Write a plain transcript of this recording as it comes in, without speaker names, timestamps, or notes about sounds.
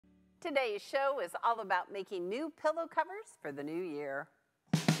Today's show is all about making new pillow covers for the new year.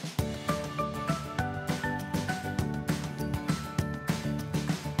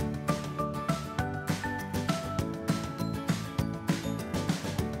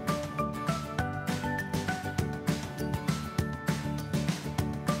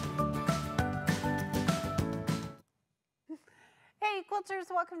 Hey quilters,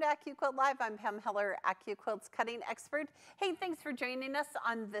 welcome to AccuQuilt Live. I'm Pam Heller, AccuQuilt's cutting expert. Hey, thanks for joining us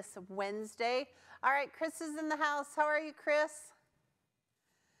on this Wednesday. All right, Chris is in the house. How are you, Chris?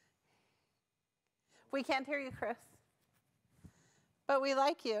 We can't hear you, Chris. But we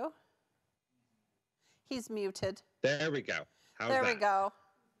like you. He's muted. There we go. How's there that? we go.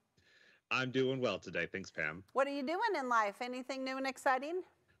 I'm doing well today. Thanks, Pam. What are you doing in life? Anything new and exciting?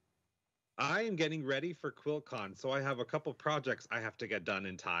 I am getting ready for QuiltCon, so I have a couple projects I have to get done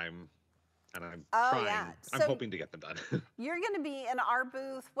in time, and I'm trying. Yeah. I'm hoping to get them done. You're going to be in our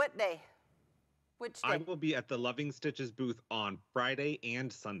booth what day? Which day? I will be at the Loving Stitches booth on Friday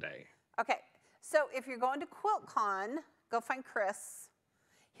and Sunday. Okay, so if you're going to QuiltCon, go find Chris.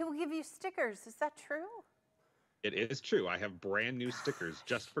 He will give you stickers. Is that true? It is true. I have brand new stickers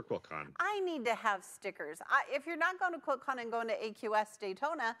just for QuiltCon. I need to have stickers. If you're not going to QuiltCon and going to AQS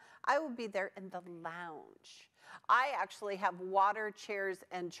Daytona, I will be there in the lounge. I actually have water, chairs,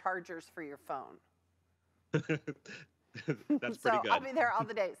 and chargers for your phone. That's pretty good. I'll be there all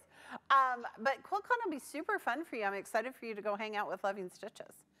the days. But QuiltCon will be super fun for you. I'm excited for you to go hang out with Loving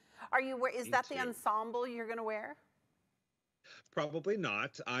Stitches. Is that the ensemble you're going to wear? Probably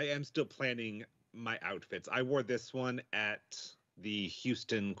not. I am still planning my outfits. I wore this one at the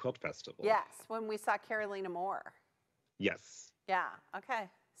Houston Quilt Festival. Yes, when we saw Carolina Moore. Yes. Yeah, okay.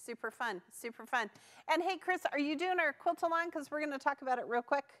 Super fun, super fun. And hey, Chris, are you doing our quilt-along? Because we're going to talk about it real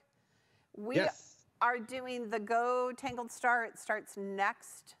quick. We are doing the Go Tangled Star. It starts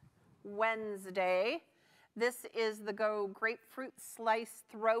next Wednesday. This is the Go Grapefruit Slice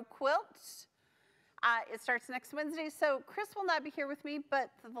Throw Quilt. It starts next Wednesday, so Chris will not be here with me,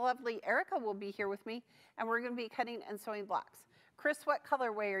 but the lovely Erica will be here with me, and we're going to be cutting and sewing blocks. Chris, what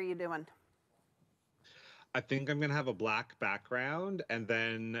colorway are you doing? I think I'm going to have a black background and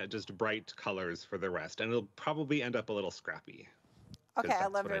then just bright colors for the rest, and it'll probably end up a little scrappy. Okay, I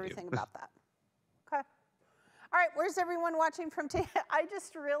love everything about that. Okay. All right, where's everyone watching from today? I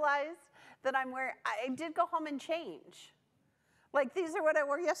just realized that I did go home and change. Like, these are what I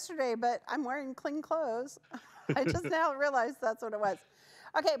wore yesterday, but I'm wearing clean clothes. I just now realized that's what it was.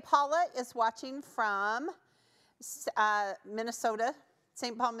 Okay, Paula is watching from Minnesota,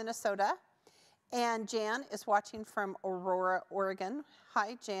 St. Paul, Minnesota. And Jan is watching from Aurora, Oregon.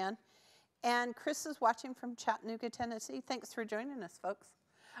 Hi, Jan. And Chris is watching from Chattanooga, Tennessee. Thanks for joining us, folks.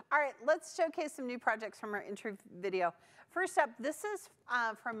 All right, let's showcase some new projects from our intro video. First up, this is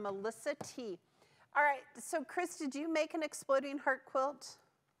from Melissa T. All right, so Chris, did you make an exploding heart quilt?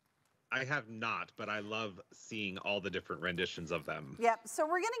 I have not, but I love seeing all the different renditions of them. Yep, so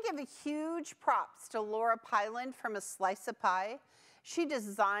we're gonna give a huge props to Laura Pyland from A Slice of Pie. She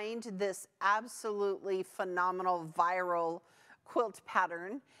designed this absolutely phenomenal viral quilt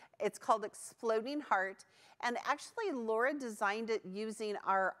pattern. It's called Exploding Heart, and actually Laura designed it using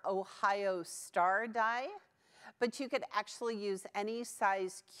our Ohio Star die, but you could actually use any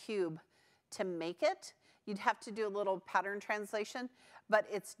size cube to make it. You'd have to do a little pattern translation, but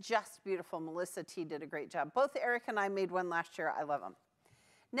it's just beautiful. Melissa T did a great job. Both Eric and I made one last year. I love them.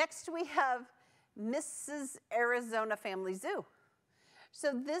 Next we have Mrs. Arizona Family Zoo.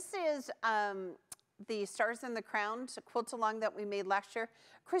 So this is the Stars in the Crown quilt-along that we made last year.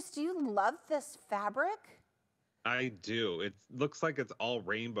 Chris, do you love this fabric? I do. It looks like it's all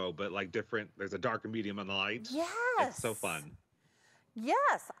rainbow, but like different. There's a darker medium and the light. Yes. It's so fun.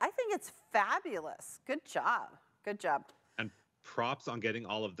 Yes, I think it's fabulous. Good job. Good job. And props on getting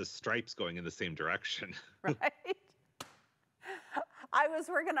all of the stripes going in the same direction. Right? I was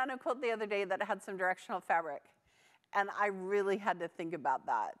working on a quilt the other day that had some directional fabric, and I really had to think about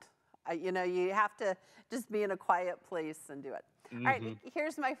that. You know, you have to just be in a quiet place and do it. All right,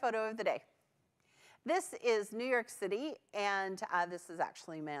 here's my photo of the day. This is New York City, and this is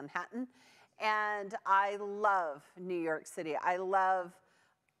actually Manhattan. And I love New York City. I love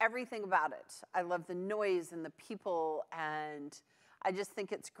everything about it. I love the noise and the people, and I just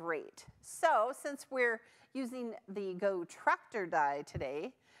think it's great. So since we're using the Go Tractor die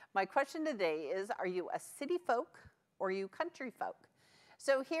today, my question today is, are you a city folk or are you country folk?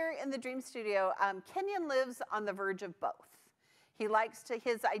 So here in the Dream Studio, Kenyon lives on the verge of both. He likes to,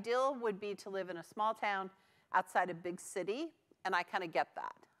 his ideal would be to live in a small town outside a big city, and I kind of get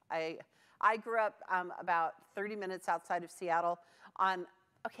that. I grew up about 30 minutes outside of Seattle on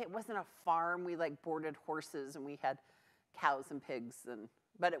okay, it wasn't a farm. We like boarded horses and we had cows and pigs,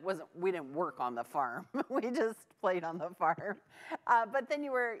 but it wasn't, we didn't work on the farm. We just played on the farm. But then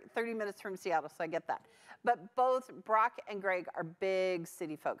you were 30 minutes from Seattle, so I get that. But both Brock and Greg are big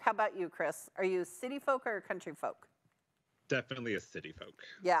city folk. How about you, Chris? Are you city folk or country folk? Definitely a city folk.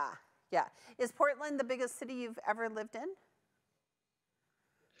 Yeah, yeah. Is Portland the biggest city you've ever lived in?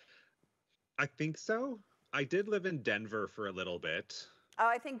 I think so. I did live in Denver for a little bit. Oh,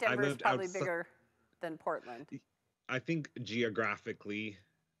 I think Denver is probably bigger than Portland. I think geographically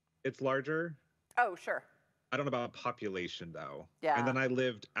it's larger. Oh, sure. I don't know about population, though. Yeah. And then I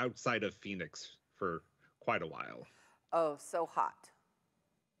lived outside of Phoenix for quite a while. Oh, so hot.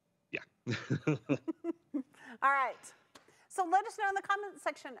 Yeah. All right. So let us know in the comment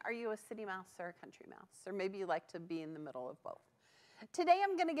section, are you a city mouse or a country mouse? Or maybe you like to be in the middle of both. Today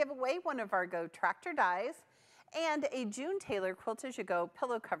I'm going to give away one of our Go Tractor dies and a June Taylor Quilt-As-You-Go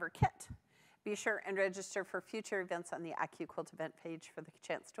Pillow Cover Kit. Be sure and register for future events on the AccuQuilt event page for the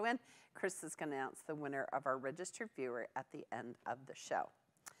chance to win. Chris is going to announce the winner of our registered viewer at the end of the show.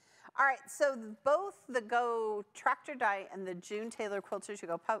 All right, so both the Go Tractor Die and the June Taylor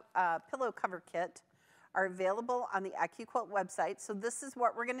Quilt-As-You-Go Pillow Cover Kit are available on the AccuQuilt website. So this is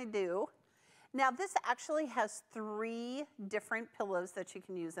what we're going to do. Now this actually has 3 different pillows that you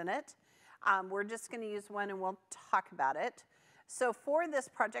can use in it. We're just going to use one and we'll talk about it. So for this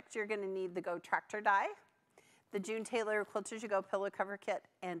project, you're going to need the Go Tractor Die, the June Taylor Quilt-As-You-Go Pillow Cover Kit,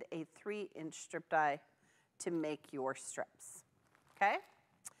 and a 3-inch strip die to make your strips. Okay?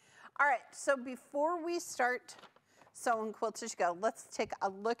 All right, so before we start sewing Quilt-As-You-Go, let's take a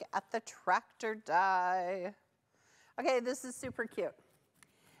look at the tractor die. Okay, this is super cute.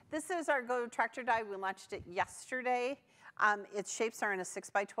 This is our Go Tractor die. We launched it yesterday. Its shapes are in a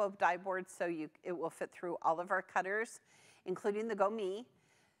 6x12 die board, so it will fit through all of our cutters, including the Go Me.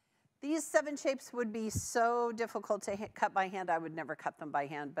 These 7 shapes would be so difficult to cut by hand. I would never cut them by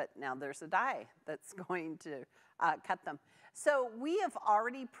hand, but now there's a die that's going to cut them. So we have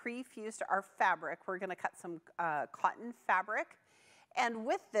already pre-fused our fabric. We're going to cut some cotton fabric. And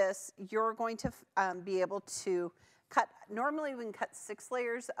with this, you're going to be able to cut, normally we can cut 6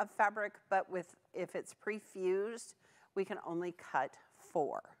 layers of fabric, but if it's pre-fused, we can only cut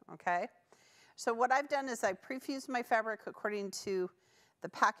 4, okay? So what I've done is I pre-fused my fabric according to the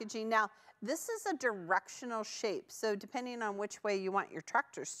packaging. Now, this is a directional shape, so depending on which way you want your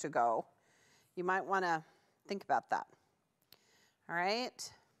tractors to go, you might want to think about that. All right?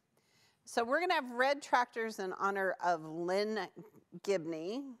 So we're going to have red tractors in honor of Lynn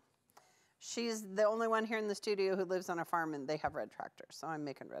Gibney. She's the only one here in the studio who lives on a farm and they have red tractors, so I'm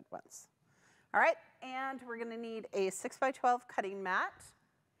making red ones. All right, and we're going to need a 6x12 cutting mat.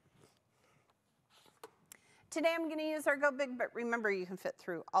 Today I'm going to use our Go Big, but remember you can fit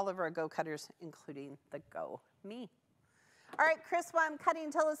through all of our Go cutters, including the Go Me. All right, Chris, while I'm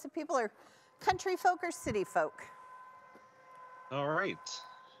cutting, tell us if people are country folk or city folk. All right.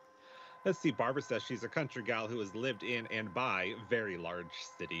 Let's see. Barbara says she's a country gal who has lived in and by very large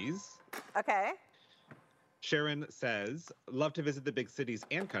cities. Okay. Sharon says, love to visit the big cities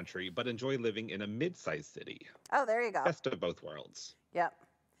and country, but enjoy living in a mid-sized city. Oh, there you go. Best of both worlds. Yep.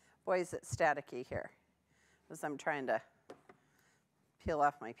 Boy, is it staticky here as I'm trying to peel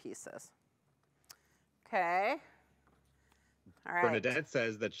off my pieces. Okay. All right. Bernadette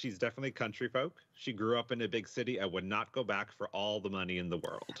says that she's definitely country folk. She grew up in a big city and would not go back for all the money in the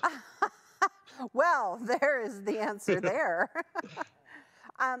world. Well, there is the answer there.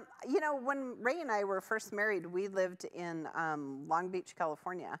 You know, when Ray and I were first married, we lived in Long Beach,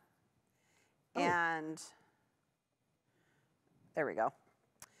 California. Oh. And there we go.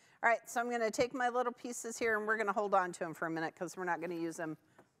 All right, so I'm going to take my little pieces here, and we're going to hold on to them for a minute because we're not going to use them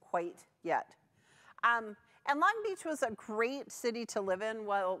quite yet. And Long Beach was a great city to live in.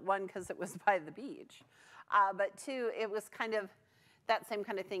 Well, one, because it was by the beach. But two, it was kind of that same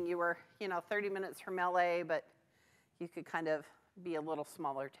kind of thing. You were, 30 minutes from LA, but you could kind of be a little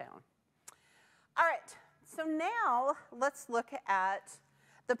smaller town. All right, so now let's look at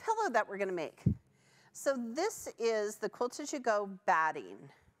the pillow that we're going to make. So this is the Quilt-As-You-Go batting.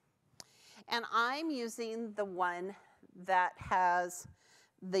 And I'm using the one that has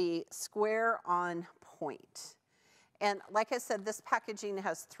the square on point. And like I said, this packaging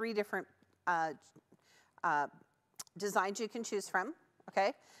has 3 different designs you can choose from,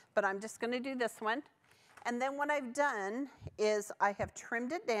 okay? But I'm just going to do this one. And then what I've done is I have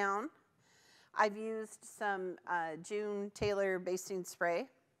trimmed it down. I've used some June Taylor basting spray.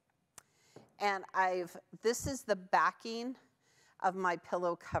 And this is the backing of my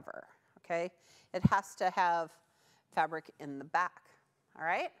pillow cover, okay? It has to have fabric in the back, all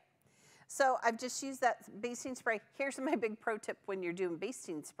right? So I've just used that basting spray. Here's my big pro tip when you're doing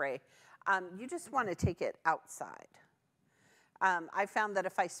basting spray. You just want to take it outside. I found that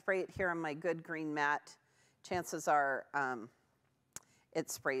if I spray it here on my good green mat, chances are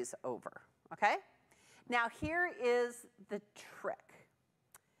it sprays over, okay? Now here is the trick.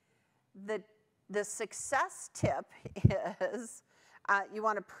 The success tip is you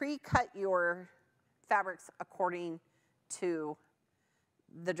want to pre-cut your fabrics according to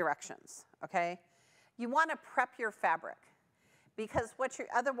the directions, okay? You want to prep your fabric because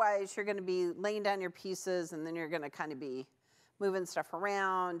otherwise you're going to be laying down your pieces and then you're going to kind of be moving stuff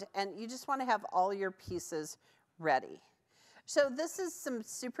around, and you just want to have all your pieces ready. So this is some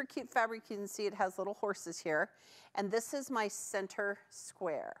super cute fabric. You can see it has little horses here, and this is my center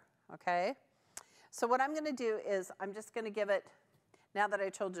square, okay? So what I'm going to do is I'm just going to give it, now that I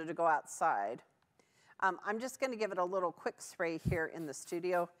told you to go outside, I'm just going to give it a little quick spray here in the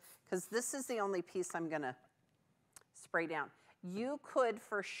studio because this is the only piece I'm going to spray down. You could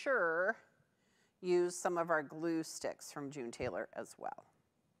for sure use some of our glue sticks from June Taylor as well.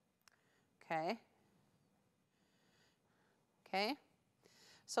 Okay. Okay.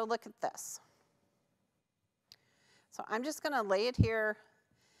 So look at this. So I'm just going to lay it here.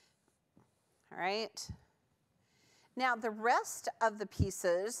 All right. Now the rest of the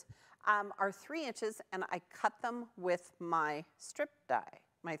pieces are 3 inches, and I cut them with my strip die,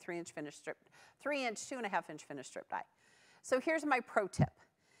 my 3-inch finished strip, 3-inch, 2.5-inch finished strip die. So here's my pro tip.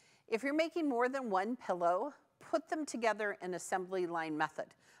 If you're making more than one pillow, put them together in assembly line method.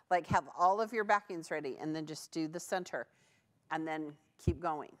 Like have all of your backings ready and then just do the center and then keep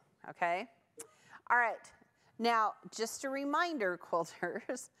going, okay? All right, now just a reminder,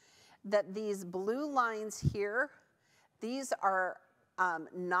 quilters, that these blue lines here, these are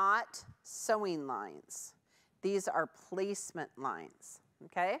not sewing lines. These are placement lines,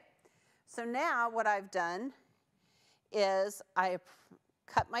 okay? So now what I've done is I've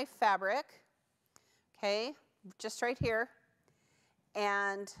cut my fabric, okay, just right here,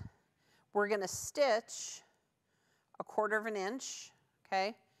 and we're gonna stitch 1/4 inch,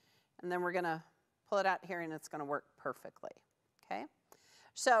 okay, and then we're gonna pull it out here and it's gonna work perfectly, okay?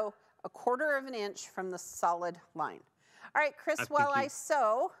 So 1/4 inch from the solid line. All right, Chris, while I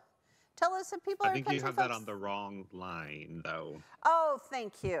sew, tell us if people are country folks. I think you have that on the wrong line, though. Oh,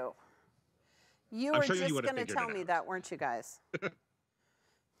 thank you. You were sure just going to tell me that, weren't you guys?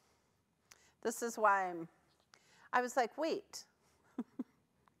 This is why I was like, wait.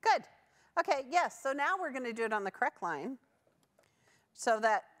 Good. Okay, yes, so now we're going to do it on the correct line so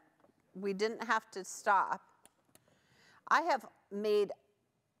that we didn't have to stop. I have made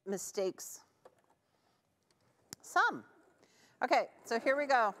mistakes. Some. Okay, so here we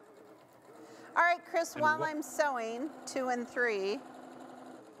go. All right, Chris, while I'm sewing 2 and 3,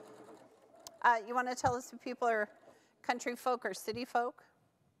 you want to tell us if people are country folk or city folk?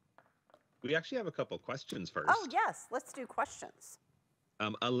 We actually have a couple questions first. Oh, yes, let's do questions.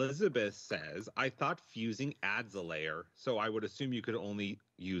 Elizabeth says, I thought fusing adds a layer, so I would assume you could only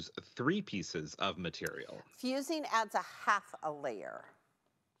use 3 pieces of material. Fusing adds a half a layer.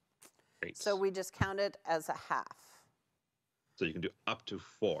 Great. So we just count it as a half. So you can do up to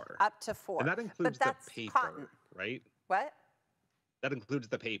 4. Up to 4. And that includes the paper, cotton. Right? What? That includes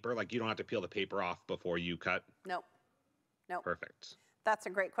the paper, like you don't have to peel the paper off before you cut? Nope. Nope. Perfect. That's a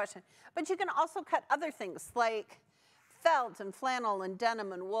great question. But you can also cut other things like felt and flannel and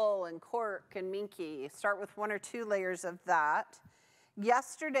denim and wool and cork and minky. Start with 1 or 2 layers of that.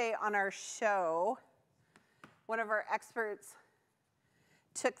 Yesterday on our show, one of our experts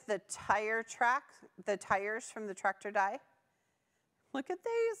took the tires from the tractor die. Look at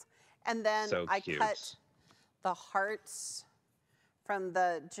these. And then I cut the hearts from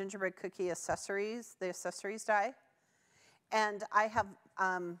the gingerbread cookie accessories, the accessories die. And I have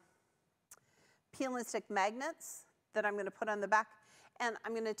peel and stick magnets that I'm going to put on the back. And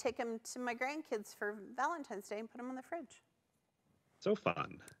I'm going to take them to my grandkids for Valentine's Day and put them in the fridge. So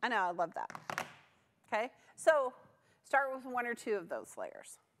fun. I know, I love that. Okay, so start with 1 or 2 of those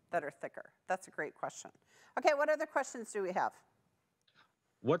layers that are thicker. That's a great question. Okay, what other questions do we have?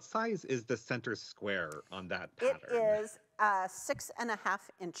 What size is the center square on that pattern? It is a 6.5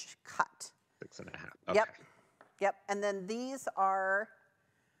 inch cut. 6.5, okay. Yep, and then these are,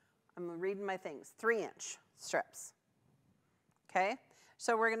 I'm reading my things, 3 inch strips. Okay,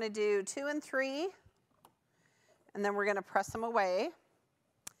 so we're gonna do 2 and 3, and then we're gonna press them away.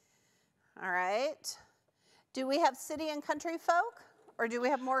 All right. Do we have city and country folk, or do we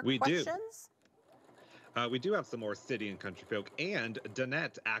have more questions? We do have some more city and country folk, and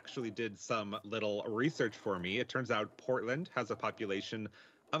Danette actually did some little research for me. It turns out Portland has a population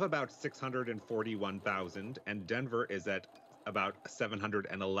of about 641,000, and Denver is at about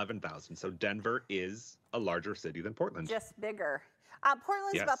 711,000. So Denver is a larger city than Portland. Just bigger.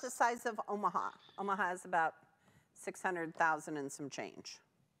 Portland's about the size of Omaha. Omaha is about 600,000 and some change.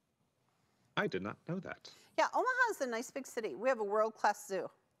 I did not know that. Yeah, Omaha is a nice big city. We have a world-class zoo.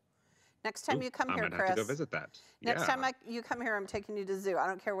 Next time you come here, Chris. I might have to go visit that. Next time you come here, I'm taking you to zoo. I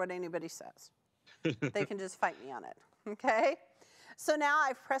don't care what anybody says. They can just fight me on it, okay? So now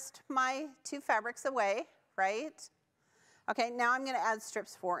I've pressed my 2 fabrics away, right? Okay, now I'm gonna add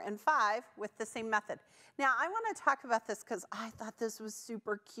strips 4 and 5 with the same method. Now I wanna talk about this because I thought this was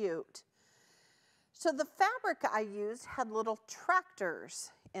super cute. So the fabric I used had little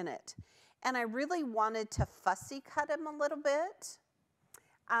tractors in it, and I really wanted to fussy cut them a little bit.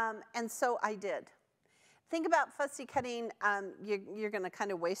 And so I did. Think about fussy cutting. You're going to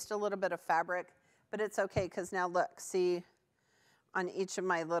kind of waste a little bit of fabric, but it's okay because now look, see, on each of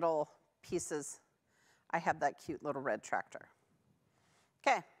my little pieces, I have that cute little red tractor.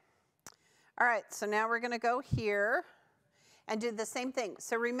 Okay. All right, so now we're going to go here and do the same thing.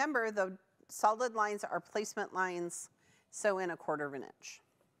 So remember, the solid lines are placement lines, so in 1/4 inch.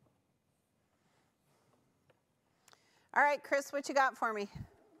 All right, Chris, what you got for me?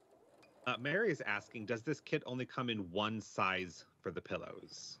 Mary is asking, does this kit only come in one size for the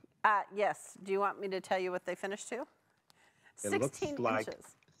pillows? Yes. Do you want me to tell you what they finished to? 16 like inches.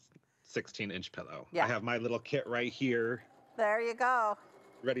 16-inch pillow. Yeah. I have my little kit right here. There you go.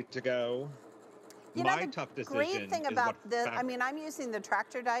 Ready to go. You my know, the tough decision great thing is about what this, fabric. I mean, I'm using the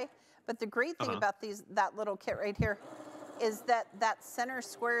tractor die, but the great thing about that little kit right here is that that center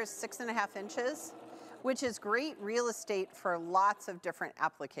square is 6.5 inches, which is great real estate for lots of different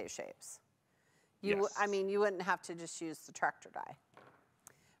applique shapes. I mean, you wouldn't have to just use the tractor die.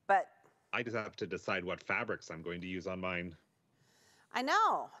 But I just have to decide what fabrics I'm going to use on mine. I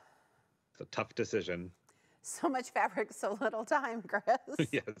know. It's a tough decision. So much fabric, so little time, Chris.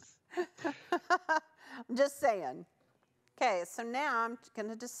 Yes. I'm just saying. Okay, so now I'm going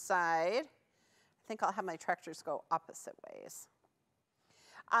to decide. I think I'll have my tractors go opposite ways.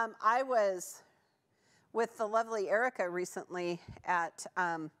 I was with the lovely Erica recently at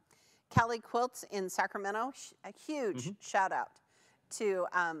AccuQuilt in Sacramento. A huge shout out to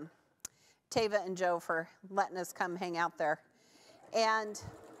Tava and Joe for letting us come hang out there. And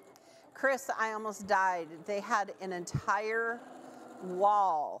Chris, I almost died. They had an entire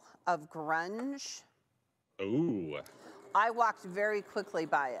wall of grunge. Ooh. I walked very quickly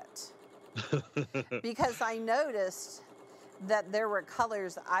by it because I noticed that there were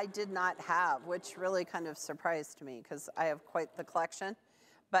colors I did not have, which really kind of surprised me because I have quite the collection.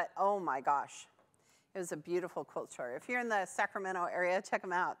 But oh my gosh, it was a beautiful quilt store. If you're in the Sacramento area, check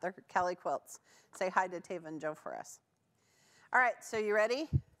them out. They're AccuQuilts. Say hi to Tava and Joe for us. All right, so you ready?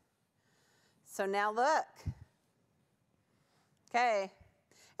 So now look. Okay.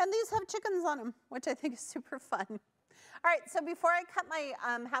 And these have chickens on them, which I think is super fun. All right, so before I cut my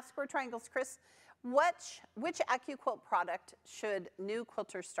half square triangles, Chris, which AccuQuilt product should new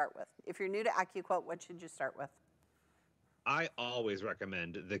quilters start with? If you're new to AccuQuilt, what should you start with? I always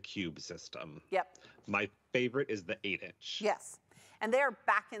recommend the cube system. Yep. My favorite is the 8-inch. Yes, and they are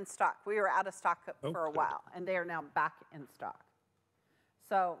back in stock. We were out of stock for a while, and they are now back in stock.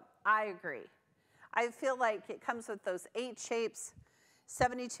 So I agree. I feel like it comes with those 8 shapes,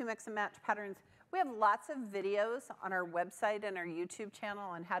 72 mix and match patterns. We have lots of videos on our website and our YouTube channel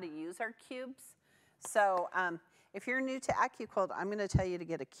on how to use our cubes. So if you're new to AccuQuilt, I'm going to tell you to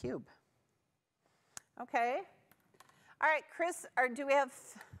get a cube. Okay. All right, Chris, do we have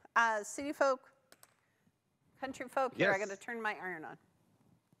city folk, country folk? Here, I got to turn my iron on.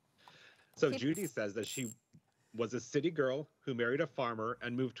 So Judy says that she was a city girl who married a farmer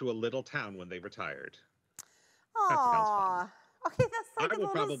and moved to a little town when they retired. Aww. Okay, that's like I a will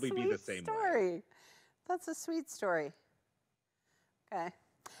little probably sweet be the same story. way. That's a sweet story. Okay.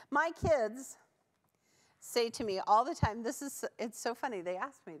 My kids say to me all the time, it's so funny, they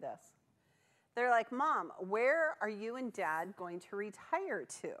ask me this. They're like, Mom, where are you and Dad going to retire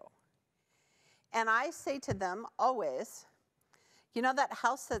to? And I say to them always, you know that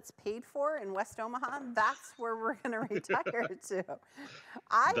house that's paid for in West Omaha? That's where we're going to retire to.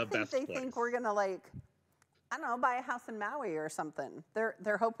 I think they think we're going to, like, I don't know, buy a house in Maui or something.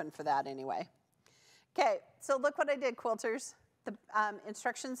 They're hoping for that anyway. Okay, so look what I did, quilters. The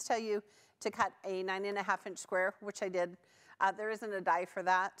instructions tell you to cut a 9.5-inch square, which I did. There isn't a die for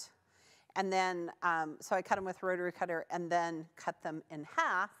that. And then, so I cut them with a rotary cutter and then cut them in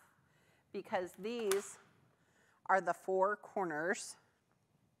half because these are the 4 corners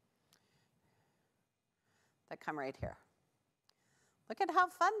that come right here. Look at how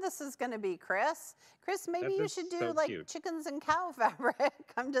fun this is going to be, Chris. Chris, maybe you should do so like cute chickens and cow fabric.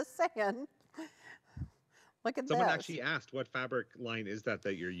 I'm just saying. Look at Someone this. actually asked, what fabric line is that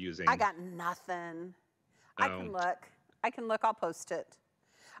you're using? I got nothing. I can look. I'll post it.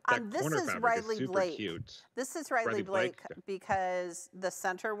 This is Riley Blake. Cute. This is Riley Blake because the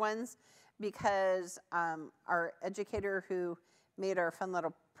center ones, because our educator who made our fun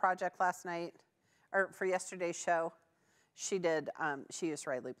little project last night, or for yesterday's show, she used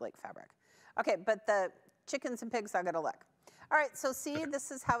Riley Blake fabric. Okay, but the chickens and pigs, I gotta look. All right, so see,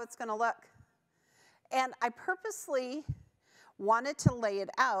 this is how it's gonna look. And I purposely wanted to lay it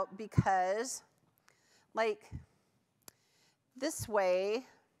out because, like, this way,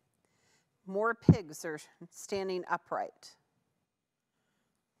 more pigs are standing upright.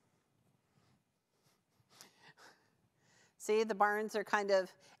 See, the barns are kind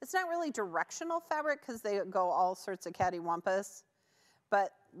of, it's not really directional fabric because they go all sorts of cattywampus,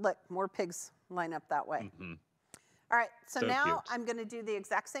 but look, more pigs line up that way. Mm-hmm. All right, so now cute. I'm gonna do the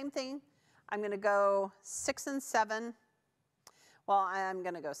exact same thing. I'm gonna go 6 and 7. Well, I'm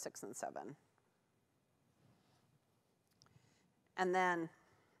gonna go 6 and 7. And then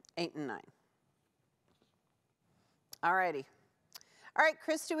 8 and 9. All righty. All right,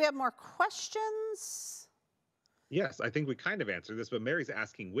 Chris, do we have more questions? Yes, I think we kind of answered this, but Mary's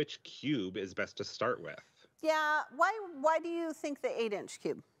asking which cube is best to start with. Yeah, why do you think the 8-inch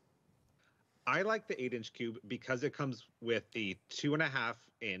cube? I like the 8-inch cube because it comes with a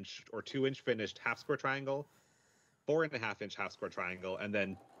 2.5-inch or 2-inch finished half square triangle, 4.5-inch half square triangle, and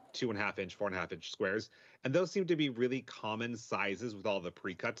then 2.5-inch, 4.5-inch squares. And those seem to be really common sizes with all the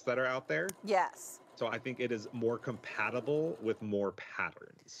pre-cuts that are out there. Yes. So I think it is more compatible with more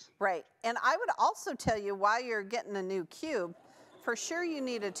patterns. Right. And I would also tell you, while you're getting a new cube, for sure you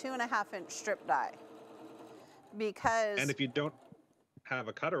need a 2.5-inch strip die. Because... And if you don't have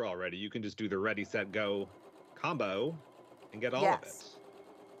a cutter already, you can just do the ready, set, go combo and get all of it.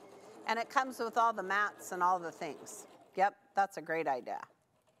 And it comes with all the mats and all the things. Yep, that's a great idea.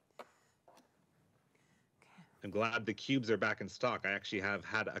 I'm glad the cubes are back in stock. I actually have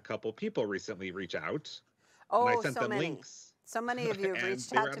had a couple people recently reach out. Oh, and I sent so them many. Links. So many of you have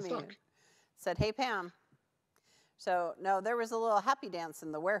reached out to me. Said, hey, Pam. So, no, there was a little happy dance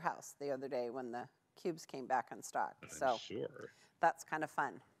in the warehouse the other day when the cubes came back in stock. I'm sure. That's kind of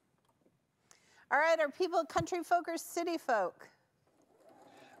fun. All right, are people country folk or city folk?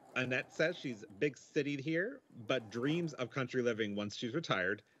 Annette says she's big city here, but dreams of country living once she's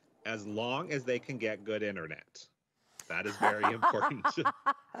retired, as long as they can get good internet. That is very important.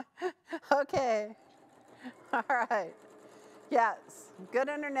 Okay. All right. Yes. Good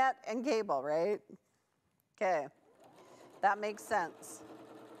internet and cable, right? Okay. That makes sense.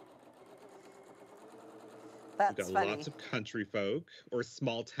 That's We've got funny. lots of country folk or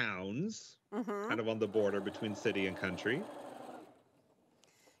small towns, kind of on the border between city and country.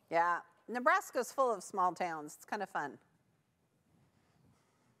 Yeah. Nebraska's full of small towns. It's kind of fun.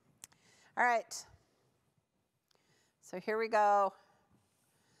 All right. So here we go.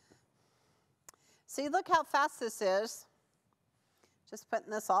 See, look how fast this is. Just putting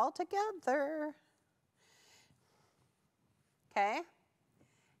this all together. Okay.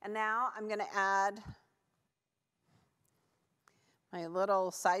 And now I'm going to add my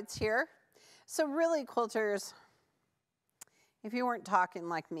little sides here. So really, quilters, if you weren't talking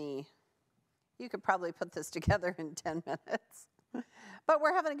like me, you could probably put this together in 10 minutes. But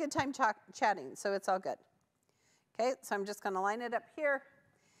we're having a good time chatting, so it's all good. Okay, so I'm just going to line it up here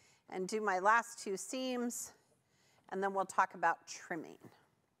and do my last 2 seams, and then we'll talk about trimming.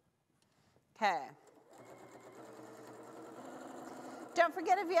 Okay. Don't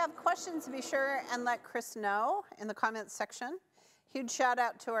forget, if you have questions, be sure and let Chris know in the comments section. Huge shout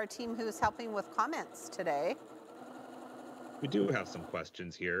out to our team who's helping with comments today. We do have some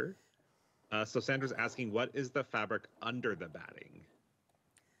questions here. So Sandra's asking, what is the fabric under the batting?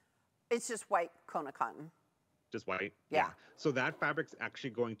 It's just white Kona cotton. Just white? Yeah. So that fabric's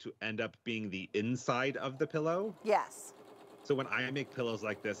actually going to end up being the inside of the pillow? Yes. So when I make pillows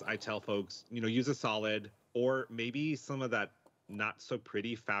like this, I tell folks, use a solid or maybe some of that not so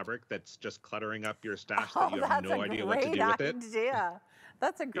pretty fabric that's just cluttering up your stash that you have no idea what to do with it. Yeah,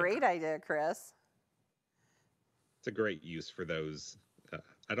 that's a great idea, Chris. It's a great use for those.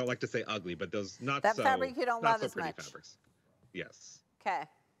 I don't like to say ugly, but those that fabric you don't love as much. Fabrics. Yes. Okay.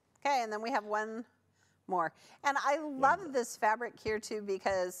 Okay, and then we have one more. And I love this fabric here too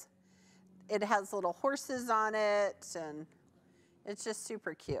because it has little horses on it and it's just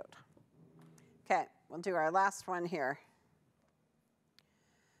super cute. Okay, we'll do our last one here.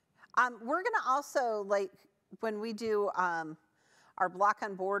 We're gonna also, like, when we do our block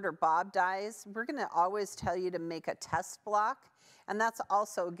on board or bob dies, we're gonna always tell you to make a test block, and that's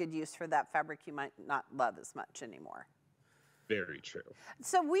also a good use for that fabric you might not love as much anymore. Very true.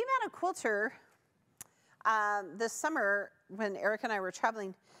 So we met a quilter this summer when Eric and I were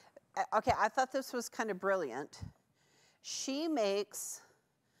traveling. Okay, I thought this was kind of brilliant. She makes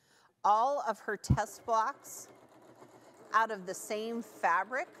all of her test blocks out of the same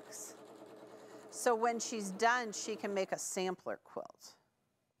fabrics. So when she's done, she can make a sampler quilt.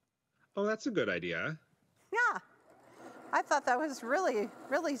 Oh, that's a good idea. Yeah, I thought that was really,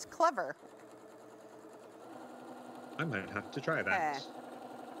 really clever. I might have to try that.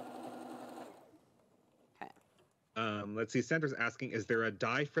 Okay. Let's see. Sandra's asking, is there a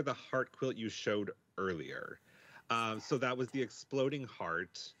die for the heart quilt you showed earlier? So that was the exploding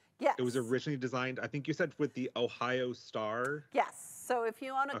heart. Yes. It was originally designed, I think you said, with the Ohio star. Yes. So if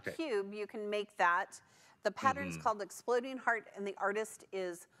you own a cube, you can make that. The pattern's called Exploding Heart, and the artist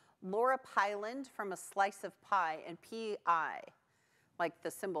is Laura Pyland from A Slice of Pie, and P-I, like the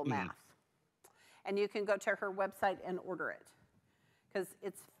symbol math. And you can go to her website and order it, because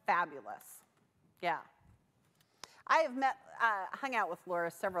it's fabulous. Yeah. I have hung out with Laura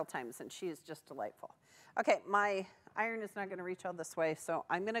several times, and she is just delightful. Okay, my iron is not going to reach all this way, so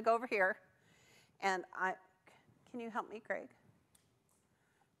I'm going to go over here, and can you help me, Greg?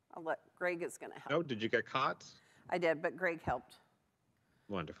 Greg is going to help. Oh, did you get caught? I did, but Greg helped.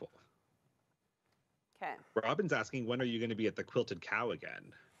 Wonderful. Okay. Robin's asking, when are you going to be at the Quilted Cow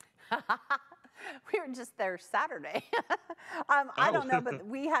again? We were just there Saturday. I don't know, but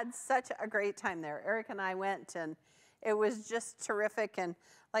we had such a great time there. Eric and I went, and it was just terrific. And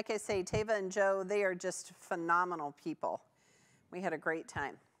like I say, Tava and Joe, they are just phenomenal people. We had a great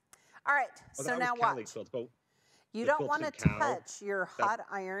time. All right, so now watch. You don't want to touch your hot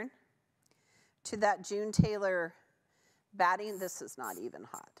iron to that June Taylor batting. This is not even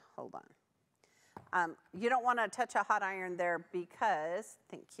hot. Hold on. You don't want to touch a hot iron there because,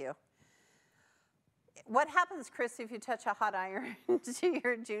 thank you. What happens, Chris, if you touch a hot iron to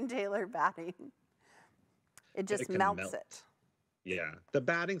your June Taylor batting? It just melts it. Yeah, the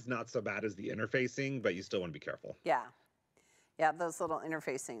batting's not so bad as the interfacing, but you still want to be careful. Yeah. Yeah, those little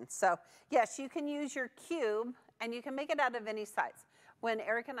interfacing. So, yes, you can use your cube, and you can make it out of any size. When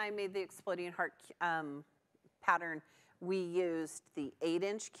Eric and I made the Exploding Heart pattern, we used the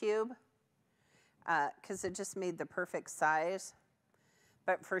 8-inch cube because it just made the perfect size.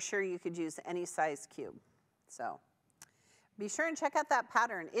 But for sure, you could use any size cube. So be sure and check out that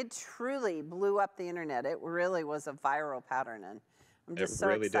pattern. It truly blew up the internet. It really was a viral pattern, and I'm just so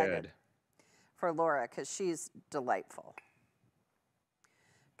excited for Laura because she's delightful.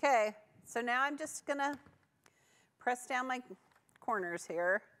 Okay, so now I'm just gonna press down my corners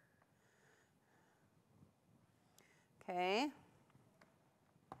here. Okay.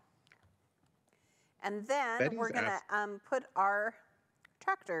 And then we're gonna put our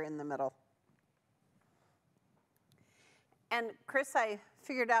tractor in the middle. And Chris, I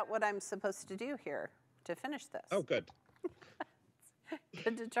figured out what I'm supposed to do here to finish this. Oh, good.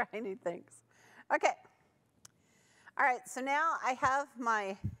 Good to try new things. Okay. All right, so now I have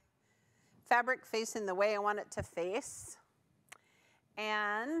my fabric facing the way I want it to face.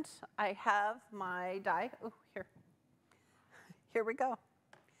 And I have my die. Oh, here. Here we go. All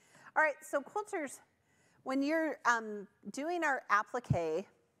right, so quilters, when you're doing our applique,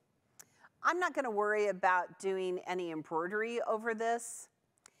 I'm not going to worry about doing any embroidery over this.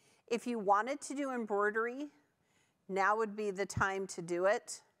 If you wanted to do embroidery, now would be the time to do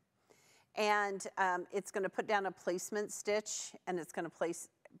it. And it's going to put down a placement stitch, and it's going to place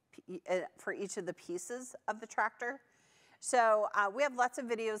for each of the pieces of the tractor. So we have lots of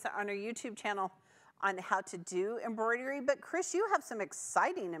videos on our YouTube channel on how to do embroidery. But Chris, you have some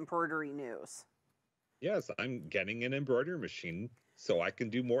exciting embroidery news. Yes, I'm getting an embroidery machine so I can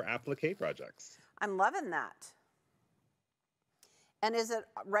do more applique projects. I'm loving that. And is it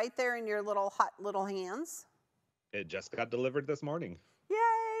right there in your little hot little hands? It just got delivered this morning. Yay!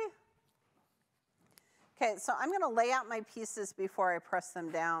 Okay, so I'm going to lay out my pieces before I press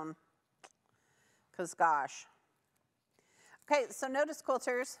them down, because gosh. Okay, so notice,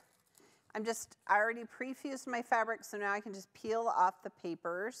 quilters, I already pre-fused my fabric, so now I can just peel off the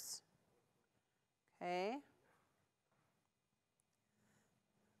papers. Okay.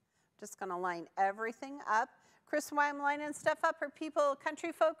 Just going to line everything up. Chris, why I'm lining stuff up are people,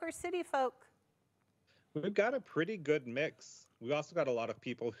 country folk or city folk? We've got a pretty good mix. We've also got a lot of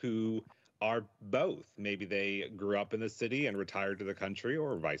people who are both. Maybe they grew up in the city and retired to the country,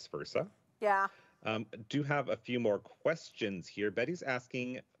 or vice versa. Yeah. Do have a few more questions here. Betty's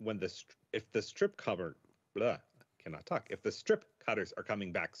asking if the strip cover, cannot talk, if the strip cutters are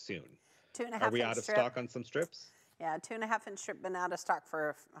coming back soon. Two and a Are half we inch out of strip. stock on some strips? Yeah, 2.5 inch strip been out of stock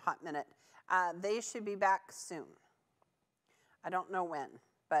for a hot minute. They should be back soon. I don't know when,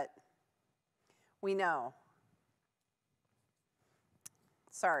 but we know.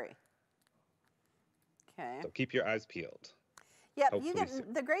 Sorry. Okay. So keep your eyes peeled. Yep, Hopefully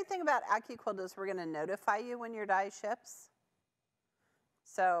soon. the great thing about AccuQuilt is we're going to notify you when your die ships.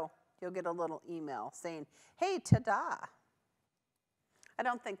 So you'll get a little email saying, hey, ta-da. I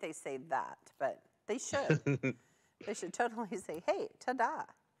don't think they say that, but they should. They should totally say, hey, ta-da.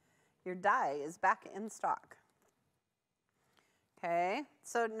 Your die is back in stock. Okay,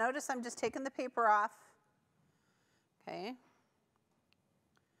 so notice I'm just taking the paper off. Okay.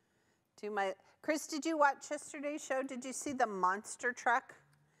 Chris, did you watch yesterday's show? Did you see the monster truck?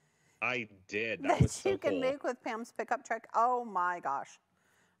 I did. That was so cool. You can make with Pam's pickup truck. Oh my gosh.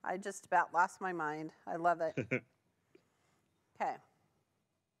 I just about lost my mind. I love it. Okay.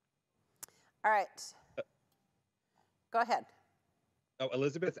 All right. Go ahead. Oh,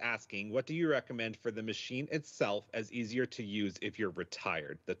 Elizabeth's asking, what do you recommend for the machine itself as easier to use if you're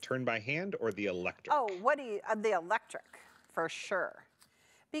retired? The turn by hand or the electric? Oh, the electric, for sure.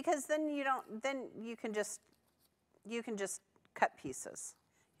 Because then you can just cut pieces.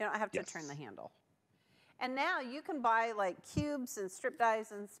 You don't have to turn the handle. And now you can buy like cubes and strip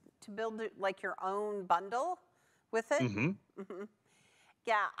dies and to build like your own bundle with it.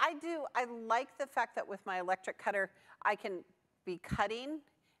 Yeah, I do. I like the fact that with my electric cutter, I can be cutting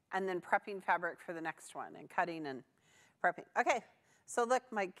and then prepping fabric for the next one and cutting and prepping. Okay, so look,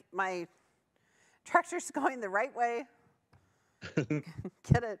 my tractor's going the right way.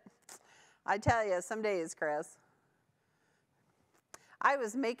 Get it? I tell you, some days, Chris. I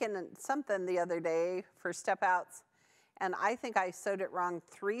was making something the other day for step outs, and I think I sewed it wrong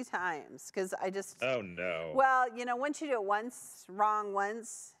 3 times because I just. Oh no. Well, you know, once you do it wrong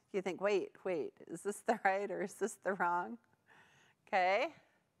once, you think, wait, is this the right or is this the wrong? Okay.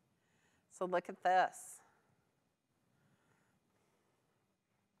 So look at this.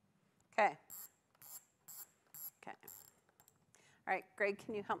 Okay. Okay. All right, Greg,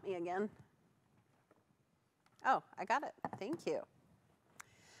 can you help me again? Oh, I got it. Thank you.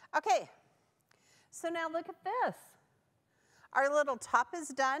 Okay, so now look at this. Our little top is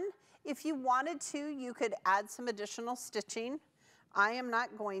done. If you wanted to, you could add some additional stitching. I am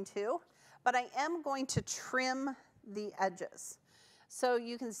not going to, but I am going to trim the edges. So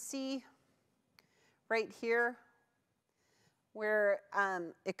you can see right here where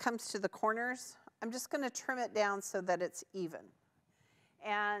it comes to the corners. I'm just going to trim it down so that it's even.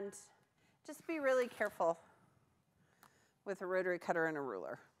 And just be really careful with a rotary cutter and a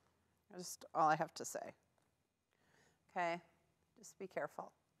ruler. That's all I have to say. Okay, just be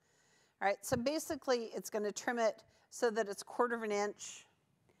careful. All right, so basically it's going to trim it so that it's 1/4 inch,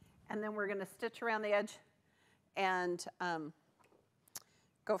 and then we're going to stitch around the edge and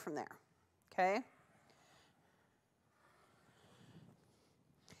go from there, okay?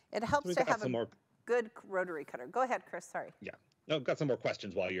 It helps to have a good rotary cutter. Go ahead, Chris, sorry. Yeah, I've got some more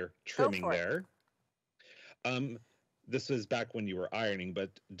questions while you're trimming there. This was back when you were ironing, but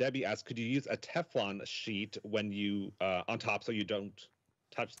Debbie asked, could you use a Teflon sheet when you on top so you don't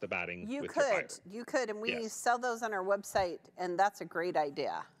touch the batting with your iron? You could, and we sell those on our website, and that's a great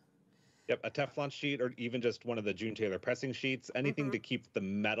idea. Yep, a Teflon sheet or even just one of the June Taylor pressing sheets, anything to keep the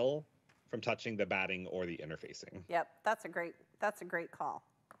metal from touching the batting or the interfacing. Yep, that's a great call.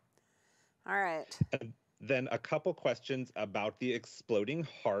 All right. And then a couple questions about the exploding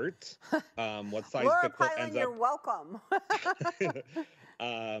heart. What size Laura the quilt Pilon, ends up. you're welcome.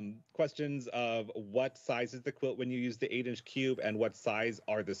 Questions of what size is the quilt when you use the 8-inch cube and what size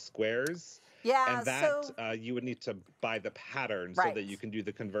are the squares? Yeah, and that you would need to buy the pattern so that you can do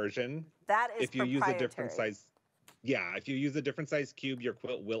the conversion. That is if you use a different size. Yeah, if you use a different size cube, your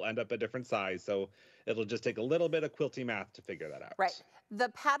quilt will end up a different size. So it'll just take a little bit of quilty math to figure that out. Right. The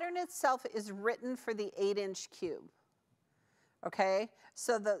pattern itself is written for the 8-inch cube. Okay?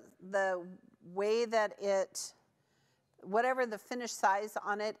 So the way that whatever the finished size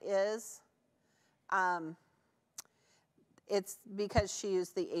on it is, it's because she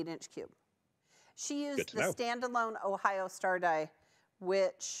used the 8-inch cube. She used the standalone Ohio Star die,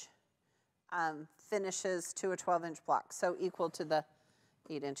 which finishes to a 12-inch block, so equal to the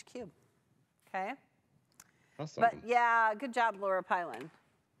 8-inch cube. Okay? Awesome. But yeah, good job, Laura Pilon.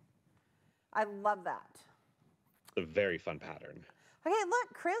 I love that. It's a very fun pattern. Okay,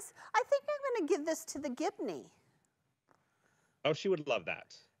 look, Chris, I think I'm going to give this to the Gibney. Oh, she would love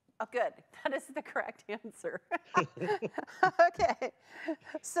that. Oh, good. That is the correct answer. Okay.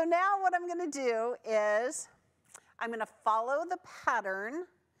 So now what I'm going to do is I'm going to follow the pattern,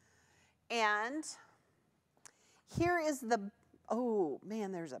 and here is the, oh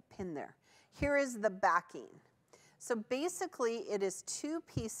man, there's a pin there. Here is the backing. So basically it is 2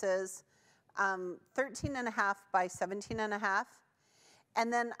 pieces, 13.5 by 17.5.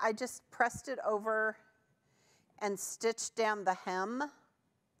 And then I just pressed it over and stitched down the hem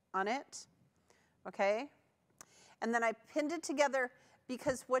on it, okay? And then I pinned it together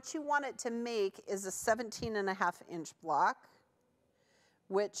because what you want it to make is a 17.5-inch block,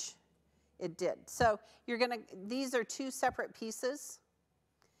 which it did. So you're gonna, these are 2 separate pieces,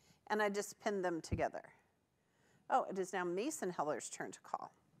 and I just pinned them together. Oh, it is now Mason Heller's turn to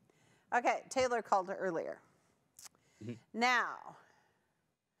call. Okay, Taylor called earlier. Mm-hmm. Now,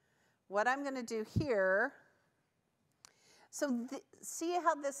 what I'm gonna do here, so see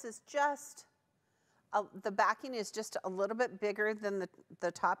how this is just, the backing is just a little bit bigger than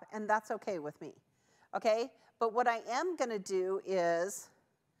the top, and that's okay with me, okay? But what I am gonna do is,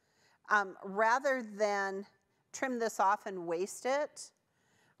 rather than trim this off and waste it,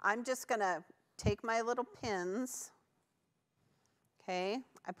 I'm just gonna take my little pins, okay?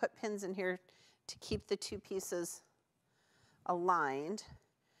 I put pins in here to keep the 2 pieces aligned.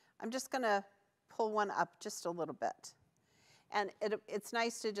 I'm just gonna pull one up just a little bit. And it's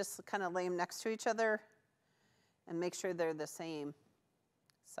nice to just kind of lay them next to each other and make sure they're the same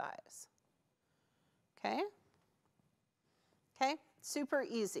size. Okay? Okay, super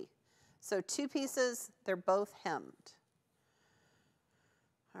easy. So 2 pieces, they're both hemmed.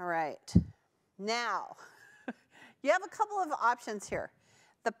 All right, now, you have a couple of options here.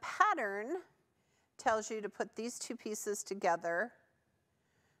 The pattern tells you to put these 2 pieces together,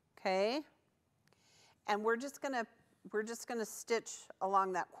 okay? And we're just gonna stitch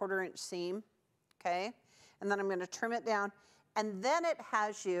along that 1/4-inch seam, okay? And then I'm gonna trim it down. And then it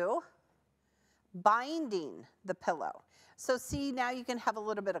has you binding the pillow. So see, now you can have a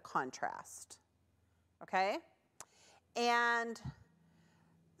little bit of contrast, okay? And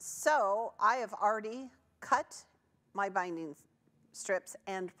so I have already cut my binding strips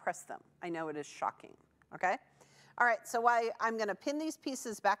and pressed them. I know it is shocking, okay? All right, so I'm gonna pin these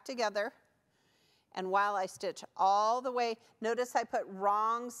pieces back together, and while I stitch all the way, notice I put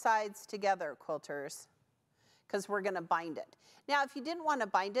wrong sides together, quilters, because we're gonna bind it. Now, if you didn't wanna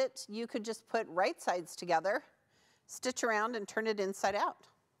bind it, you could just put right sides together, stitch around and turn it inside out.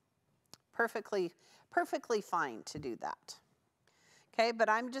 Perfectly fine to do that. Okay, but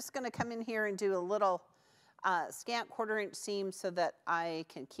I'm just gonna come in here and do a little scant 1/4-inch seam so that I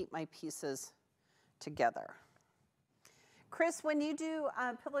can keep my pieces together. Chris, when you do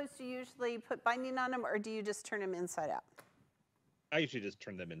pillows, do you usually put binding on them, or do you just turn them inside out? I usually just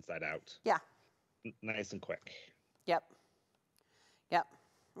turn them inside out. Yeah. Nice and quick. Yep. Yep.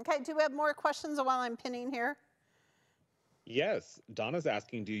 Okay, do we have more questions while I'm pinning here? Yes, Donna's